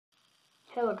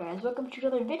Hello guys, welcome to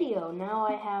another video. Now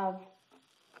I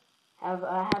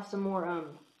have some more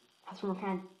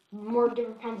more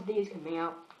different kinds of videos coming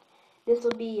out. This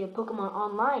will be a Pokemon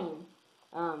Online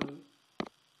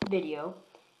video,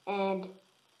 and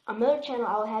on my other channel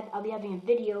I'll be having a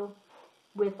video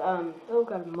with oh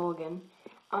god, Mulligan.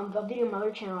 The video on my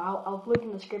other channel I'll link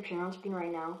in the description on screen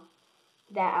right now.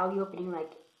 That I'll be opening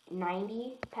like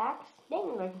 90 packs.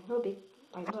 Dang, like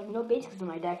no basics in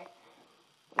my deck.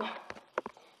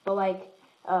 But like,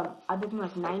 I've been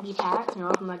like 90 packs and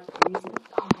all from like recent.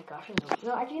 Oh my gosh,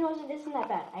 no, actually, it isn't that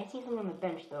bad. I see something on the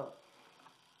bench though.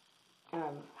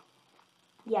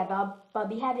 Yeah, but I'll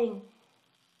be having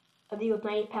a video with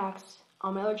 90 packs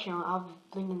on my other channel. I'll be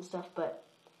linking stuff, but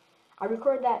I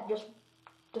recorded that just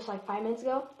like 5 minutes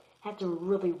ago. I had some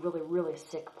really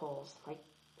sick pulls, like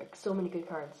so many good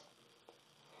cards.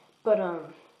 But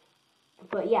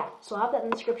yeah, so I'll have that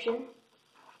in the description,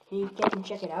 and you guys can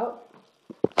check it out.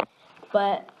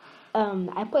 But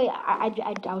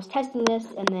I was testing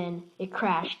this and then it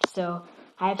crashed, so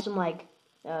I have some like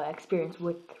experience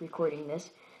with recording this.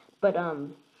 But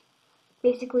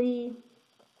basically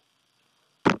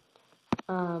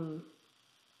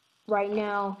right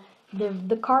now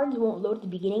the cards won't load at the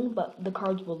beginning, but the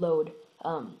cards will load.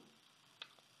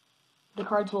 The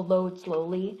cards will load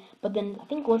slowly, but then I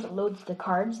think once it loads the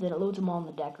cards, then it loads them all on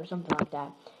the deck or something like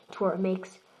that, to where it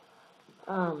makes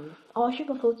oh, I should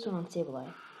go Floatstone on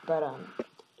Sableye. But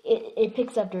it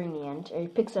picks up during the end, or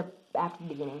it picks up after the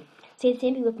beginning. Same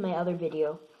thing with my other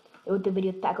video, with the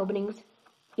video pack openings.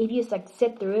 If you just like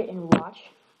sit through it and watch,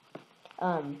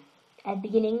 at the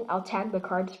beginning I'll tag the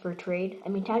cards for trade. I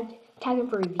mean tag them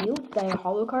for review. The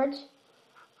holo cards.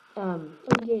 Oh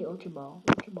yay, Ultra Ball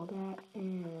that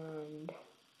and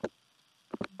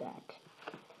that.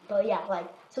 But yeah, like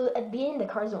so at the beginning the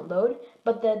cards don't load,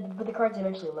 but the cards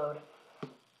eventually load.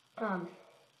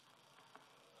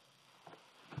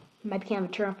 Might kind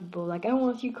of turn off people like, I don't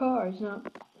want to see cars, not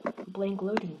blank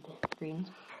loading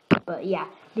screens. But yeah,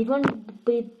 if you want to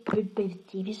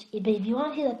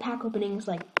see the pack openings,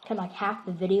 like kind of like half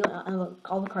the video,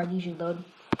 all the cards usually load.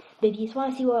 But if you just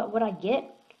want to see what I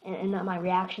get and not my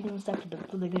reactions and stuff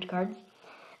to the good cards,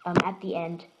 at the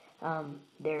end,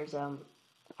 there's I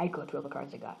go through all the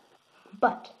cards I got.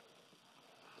 But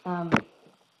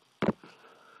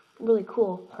really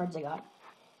cool cards I got.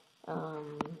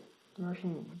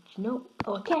 No.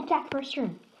 Oh, I can't attack first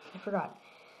turn. I forgot.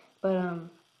 But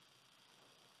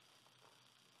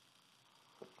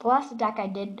the last attack I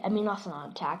did, I mean, that's not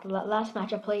an attack. The last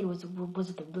match I played was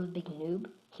with the really big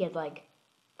noob. He had like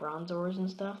Bronzors and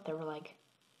stuff that were like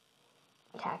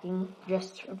attacking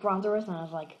just Bronzors, and I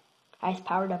was like, I just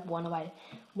powered up one of my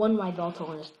Yveltal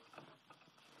and just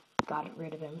got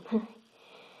rid of him.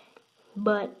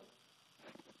 But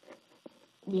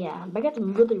yeah, I got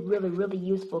some really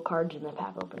useful cards in the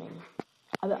pack opening.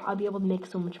 I'll be able to make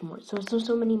so much more,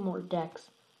 so many more decks,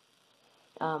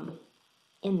 in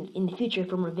the future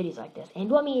for more videos like this. And if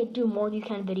you want me to do more of these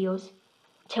kind of videos,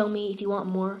 tell me if you want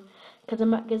more, because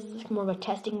this is more of a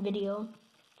testing video,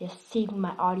 just see if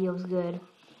my audio is good,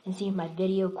 and see if my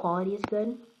video quality is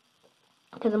good,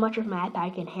 because I'm not sure if my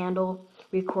iPad can handle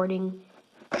recording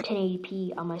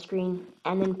 1080p on my screen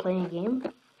and then playing a game.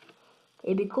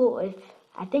 It'd be cool if,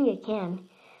 I think it can,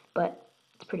 but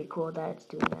it's pretty cool that it's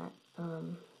doing that.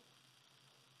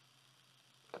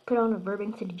 Put on a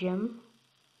Verbank City Gym,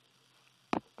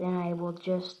 then I will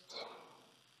just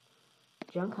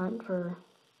junk hunt for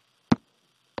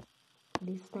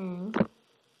these things.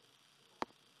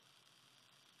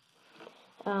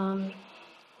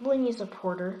 Really need a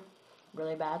supporter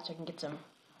really bad so I can get some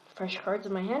fresh cards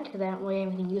in my hand, because I don't really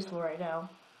have anything useful right now.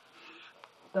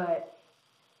 But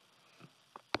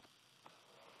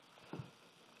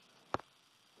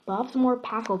I'll have some more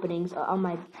pack openings on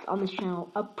this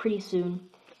channel up pretty soon.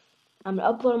 I'm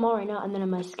gonna upload them all right now, and then I'm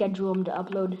gonna schedule them to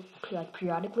upload like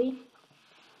periodically.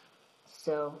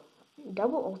 So,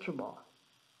 double Ultra Ball.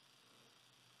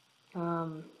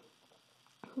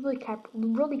 Really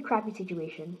crappy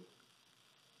situation.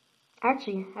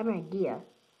 Actually, I have an idea.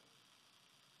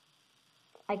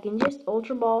 I can just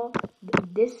Ultra Ball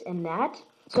this and that,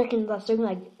 so I can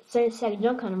like second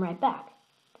junk on him right back.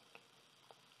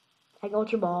 I can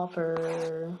Ultra Ball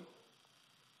for.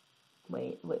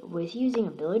 Wait, was he using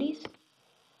abilities?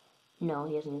 No,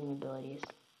 he isn't using abilities.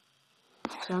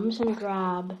 So I'm just gonna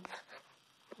grab.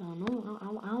 Oh no, I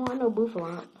don't want no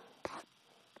Buffalon.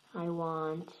 I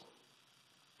want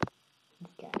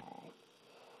this guy.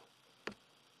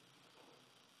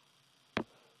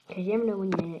 Cause you never know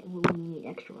when you need an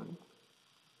extra one.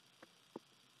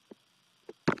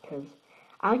 Cause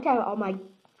I like to have all my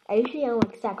I usually don't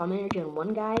like stack on energy on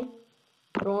one guy.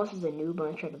 But almost as a noob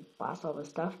when I try to blast all this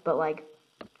stuff. But like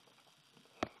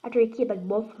after I keep like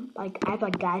both, like I have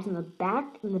like guys in the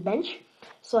back in the bench.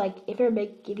 So like if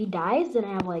he dies, then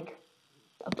I have like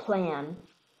a plan.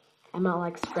 I'm not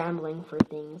like scrambling for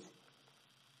things.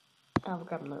 I'll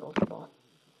grab another Ultra Ball.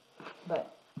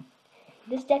 But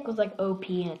this deck was like OP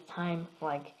in its time,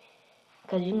 like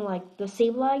because you know like the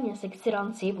Sableye, you just like sit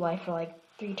on Sableye for like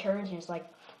 3 turns and just like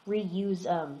reuse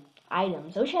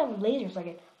items. Those should have lasers, like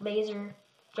a laser,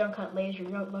 junk hunt laser,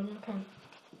 junk hunt.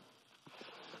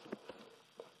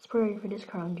 It's pretty for this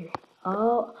card here.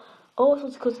 Oh, so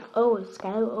it's close. Oh, it's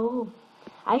kind of. Oh,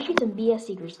 I shoot some BS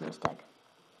Seekers in this deck.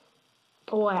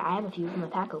 Oh, I have a few from the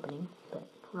pack opening, but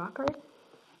rock card?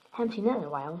 Haven't seen that in a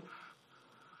while.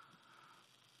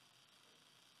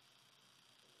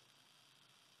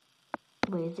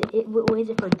 Wait, is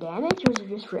it for damage or is it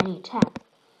just for any attack?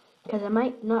 Because I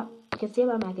might not. Because say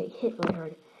I might get hit really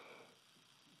hard.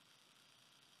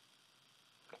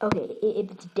 Okay,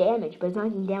 if it's damage, but it's not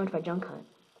getting damaged by junk hunt.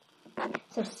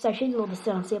 So I should be able to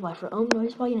sit on Sableye for. Oh no,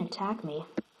 he's probably gonna attack me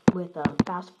with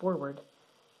fast forward.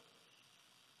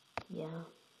 Yeah.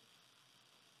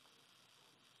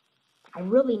 I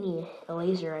really need a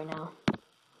laser right now.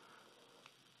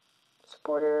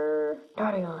 Supporter.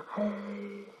 Dardion.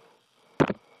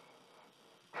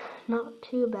 Not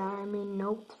too bad. I mean,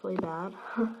 nope, it's really bad.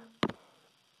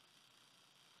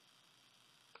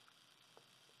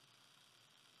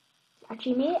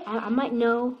 Actually, maybe I might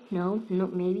no,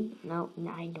 maybe no,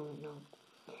 I don't know.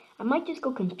 I might just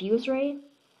go confuse Ray,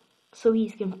 so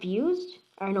he's confused.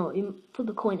 Or no, flip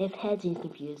the coin if heads he's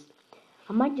confused.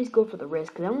 I might just go for the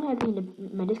risk because I don't have anything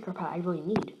in my discard pile I really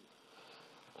need.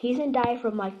 He's gonna die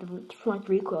from like the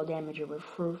recoil damage or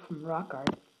from rock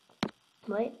guard.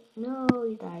 Wait, no,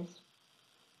 he dies.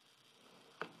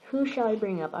 Who shall I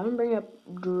bring up? I'm gonna bring up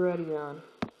Dredion.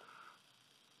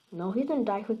 No, he's gonna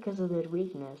die quick because of the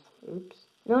weakness. Oops.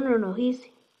 No, he's...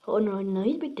 Oh, no,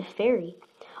 he's big to Fairy.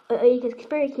 Because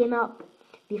Fairy came out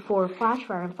before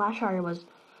Flashfire, and Flashfire was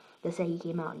the set he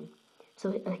came out in.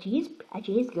 So, he's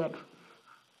good.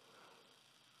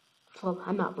 So,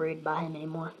 I'm not worried about him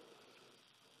anymore.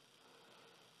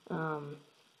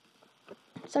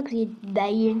 Sucks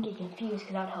that you didn't get confused,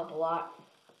 because that would help a lot.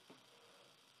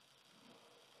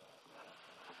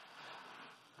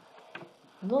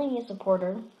 I'm really need a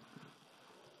supporter.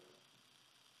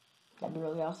 That'd be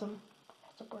really awesome.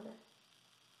 Supporter.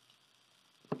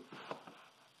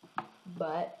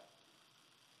 But,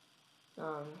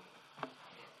 that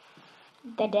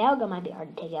Dialga might be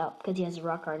hard to take out because he has a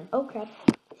rock garden. Oh crap.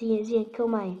 Is he gonna kill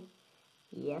my...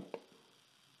 Yep.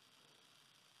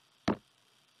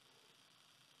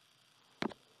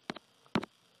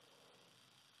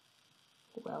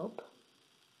 Welp.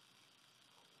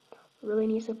 Really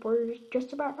need supporters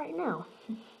just about right now.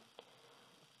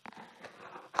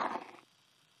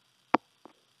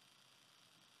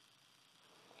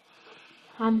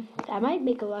 I might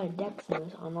make a lot of decks in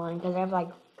this online because I have like...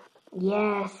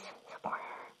 Yes! Supporter.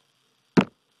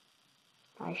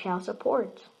 I shall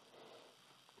support.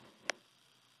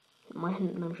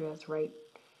 I'm sure that's right.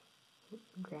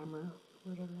 Grammar,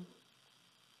 whatever.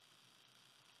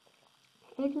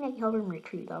 Anything that can help him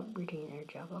retreat, I'll retain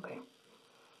energy up. Okay.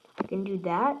 I can do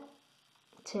that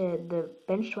to the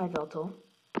bench to Yveltal.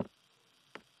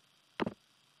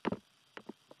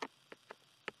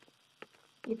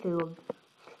 If it will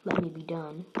let me be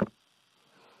done.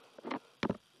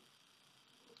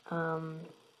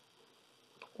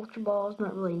 Ultra Ball is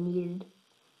not really needed.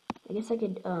 I guess I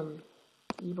could,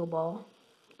 Evil Ball,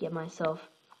 get myself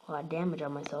a lot of damage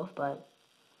on myself, but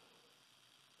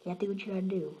you have to do what you gotta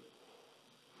do.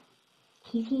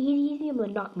 He's able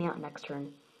to knock me out next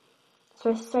turn.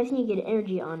 So I just need to get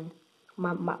energy on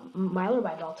my other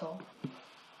Yveltal.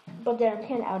 But then I'm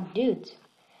kinda out of dudes.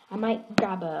 I might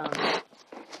grab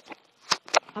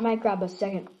a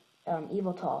second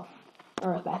Yveltal,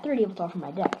 or a third Yveltal from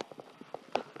my deck.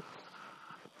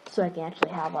 So I can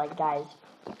actually have like guys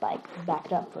like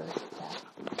backed up for that.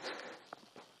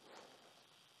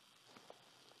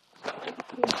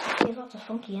 He has lots of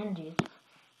funky energies.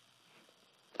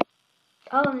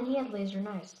 Oh, and then he has laser,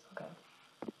 nice. Okay.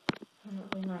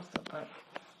 Not really nice though, but...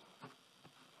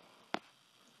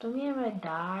 Don't we ever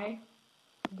die?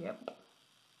 Yep.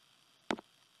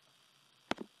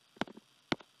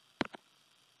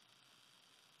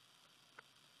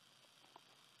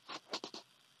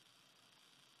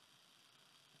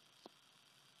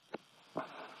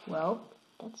 Well,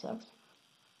 that sucks.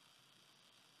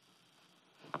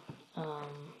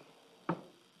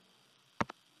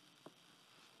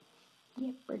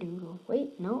 Yep, we're doing go.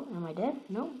 Wait, No, am I dead?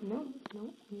 No,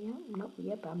 yeah, no,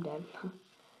 yep, I'm dead.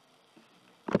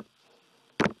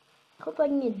 Hopefully I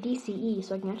can get DCE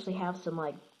so I can actually have some,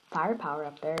 like, firepower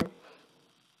up there.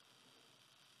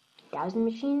 Dowsing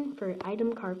machine for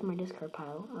item card for my discard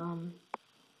pile.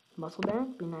 Muscle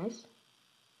band, be nice.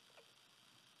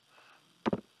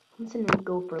 I'm just gonna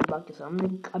go for luck, so I'm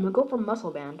gonna go for muscle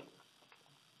band.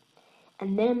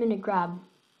 And then I'm gonna grab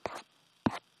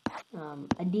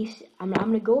a DC. I'm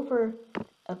gonna go for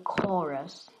a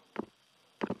Chorus.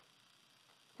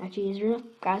 Actually, is there enough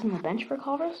guys on the bench for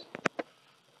Chorus?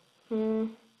 I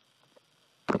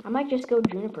might just go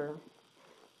Juniper.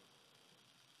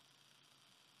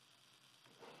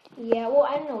 Yeah, well,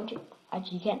 I don't know.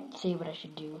 Actually, you can't say what I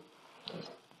should do because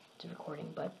it's a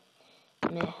recording, but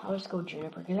meh, I'll just go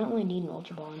Juniper because I don't really need an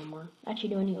Ultra Ball anymore. Actually,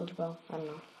 do I need Ultra Ball? I don't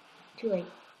know. Too late.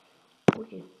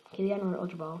 Okay, we got another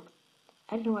Ultra Ball.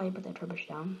 I don't know why I put that Trubbish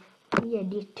down. Yeah,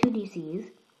 two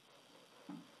DCs.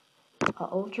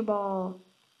 Ultra Ball,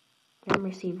 Ram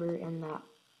Receiver, and that.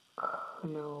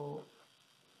 No.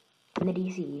 And the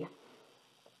DC.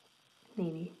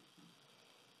 Maybe.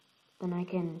 Then I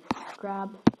can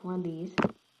grab one of these.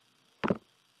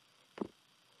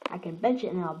 I can bench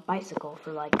it and I'll bicycle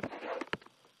for like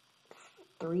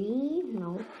 3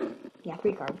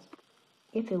 cards.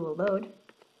 If it will load,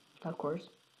 of course.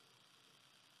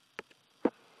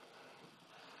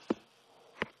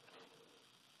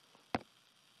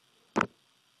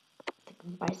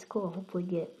 Bicycle and hopefully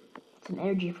get some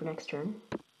energy for next turn.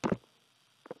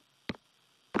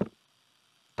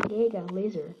 Yay, got a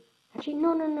laser. Actually,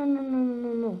 no.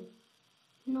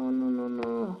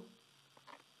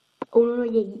 Oh, no,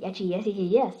 yeah, actually,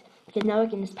 yes. Because now I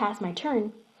can just pass my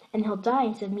turn, and he'll die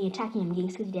instead of me attacking him, getting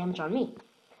 60 damage on me.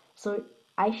 So,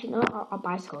 I should not, I'll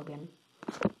bicycle again.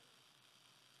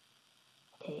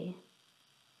 Okay.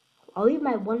 I'll leave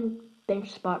my one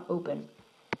bench spot open.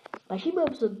 But I should be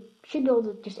able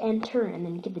to just end turn and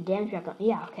then get the damage back on.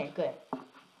 Yeah, okay, good.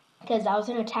 Because I was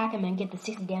going to attack him and get the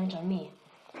 60 damage on me.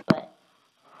 But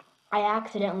I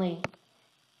accidentally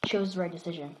chose the right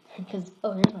decision. Because,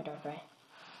 oh, here's my Darkrai.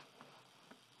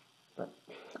 But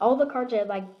all the cards I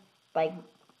like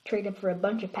traded for a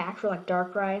bunch of packs for like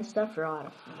Darkrai and stuff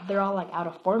they're all like out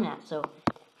of format, so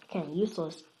kind of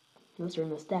useless unless they're in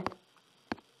this deck.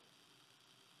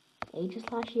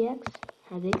 Aegis/EX,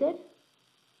 are they good?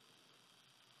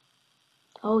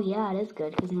 Oh yeah, it is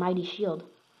good because Mighty Shield.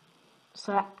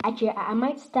 So I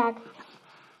might stack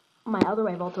my other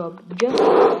Yveltal just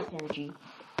with energy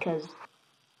because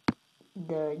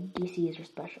the DCs are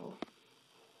special.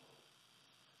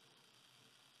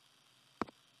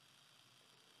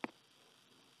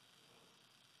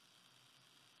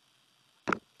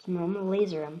 So I'm gonna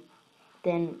laser him.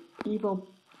 Then Evo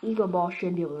Ball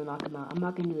should be able to knock him out. I'm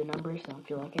not gonna do the numbers, so I don't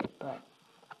feel like it, but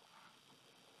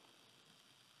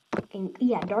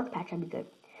yeah, Dark Patch would be good.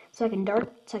 So I can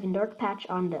Dark Patch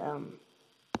onto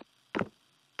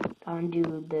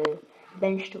the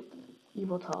benched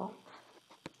Yveltal.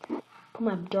 Put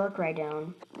my Darkrai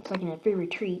down so I can have free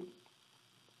retreat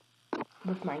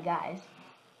with my guys.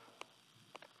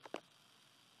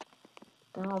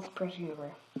 Then I'll press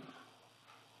over.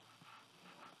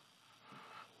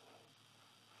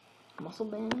 Muscle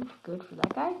Band, good for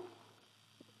that guy.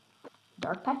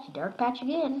 Dark Patch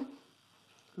again.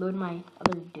 Load my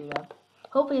other dude up.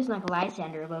 Hopefully it's not a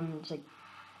Lysander, but I'm just like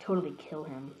totally kill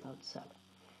him. That would suck.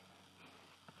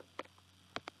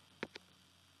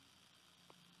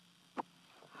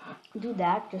 Do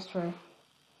that just for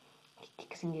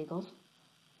kicks and giggles.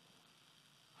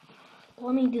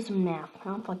 Let me do some math. I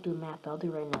don't feel like doing math, but I'll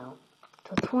do it right now.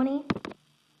 So 20.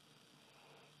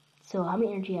 So how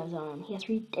many energy has on him? He has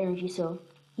 3 energy, so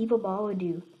Evo Ball would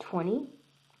do 20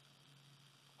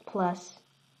 plus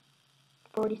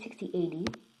 40, 60, 80.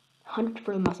 100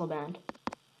 for the muscle band.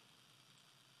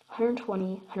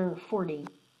 120, 140.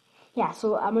 Yeah,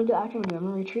 so I'm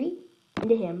gonna retreat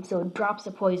into him, so it drops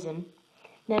the poison.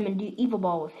 Then I'm gonna do Evo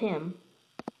Ball with him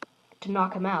to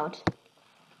knock him out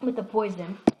with the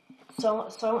poison. So I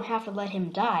don't have to let him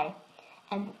die.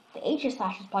 And the Aegis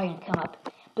Slash is probably gonna come up,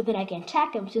 but then I can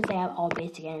attack him since I have all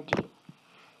basic energy.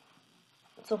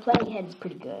 So planning ahead is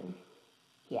pretty good.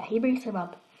 Yeah, he brings him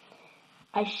up.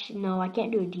 No, I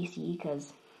can't do a DCE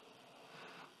because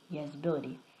he has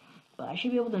ability. But I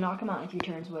should be able to knock him out in 3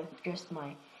 turns with just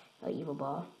my Evil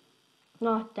Ball.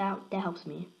 No, that helps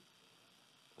me.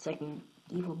 So I can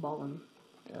Evil Ball him,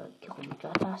 kill him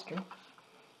faster.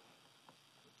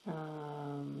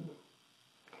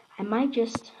 I might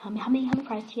just... How many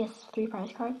prizes? He has 3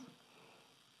 prize cards?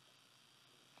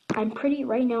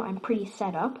 right now I'm pretty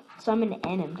set up, so I'm gonna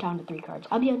end him down to 3 cards.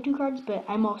 I'll be on 2 cards, but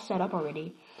I'm all set up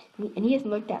already. And he doesn't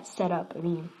look that set up. I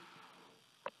mean,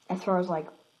 as far as like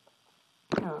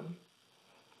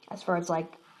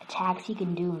attacks he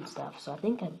can do and stuff. So I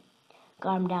think I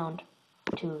got him down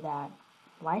to that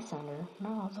Lysander. No,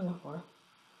 I was looking for.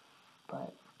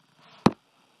 But I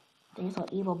think it's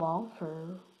called Yveltal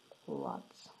for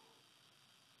lots.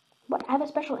 What? I have a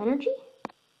special energy?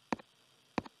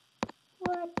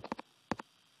 What?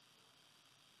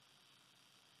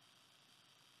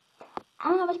 I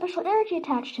don't have a special energy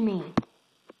attached to me.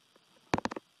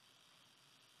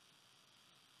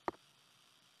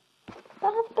 I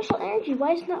don't have special energy.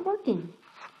 Why is it not working?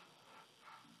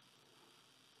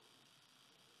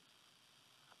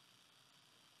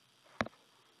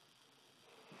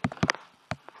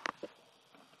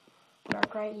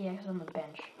 Darkrai EX on the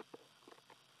bench.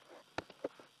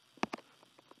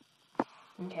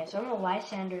 Okay, so I'm gonna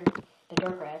Lysander the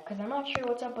Darkrai because I'm not sure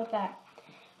what's up with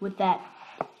that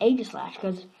Aegislash,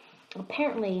 because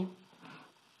apparently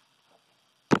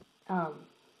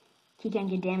he can't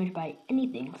get damaged by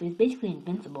anything, so he's basically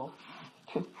invincible.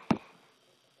 Because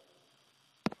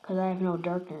I have no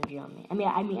dark energy on me. I mean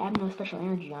I have no special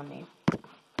energy on me.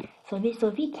 So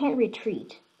if he can't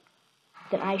retreat,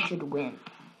 then I should win.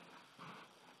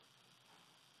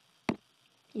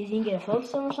 Is he gonna get a Float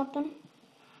Stone or something?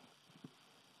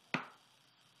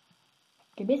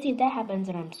 Okay, basically if that happens,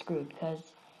 then I'm screwed,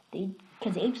 because the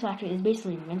Aegislash is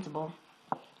basically invincible.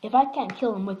 If I can't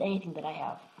kill him with anything that I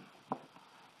have.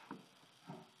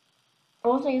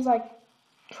 Also, use like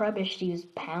Trubbish to use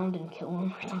Pound and kill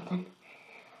him or something.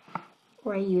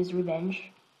 Or I use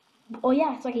Revenge. Oh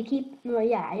yeah, so I can keep. No,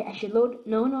 yeah, I should load.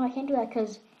 No, I can't do that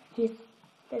because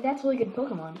that's a really good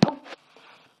Pokemon.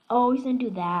 Oh, he's gonna do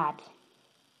that.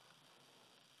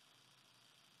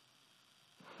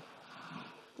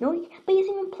 No, but he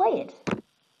doesn't even play it.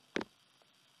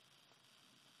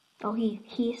 Oh,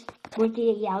 he's.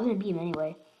 Yeah, I was gonna beat him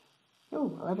anyway.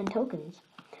 Oh, 11 tokens.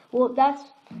 Well, that's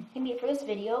gonna be it for this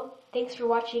video. Thanks for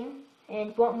watching,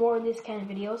 and if you want more of this kind of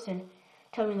videos, then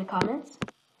tell me in the comments.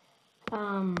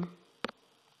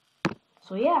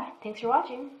 So yeah, thanks for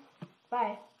watching.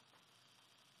 Bye.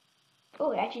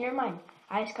 Oh, actually, never mind.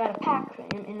 I just got a pack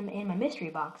in my mystery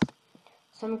box.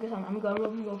 So I'm going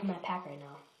to open that pack right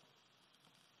now.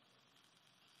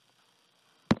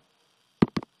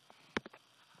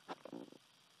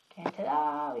 Okay,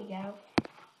 ta-da! We got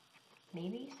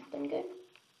maybe something good.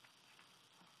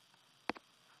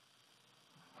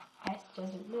 This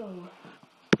doesn't move.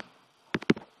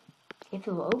 If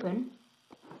it will open.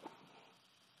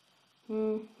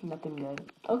 Nothing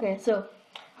good. Okay, so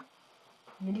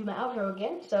I'm gonna do my outro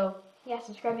again. So yeah,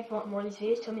 subscribe if you want more of these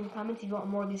videos. Tell me in the comments if you want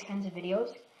more of these kinds of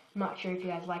videos. I'm not sure if you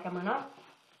guys like them or not.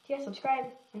 So yeah, subscribe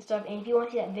and stuff. And if you want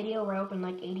to see that video where I open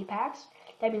like 80 packs,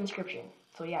 that'd be in the description.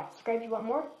 So yeah, subscribe if you want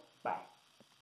more. Bye.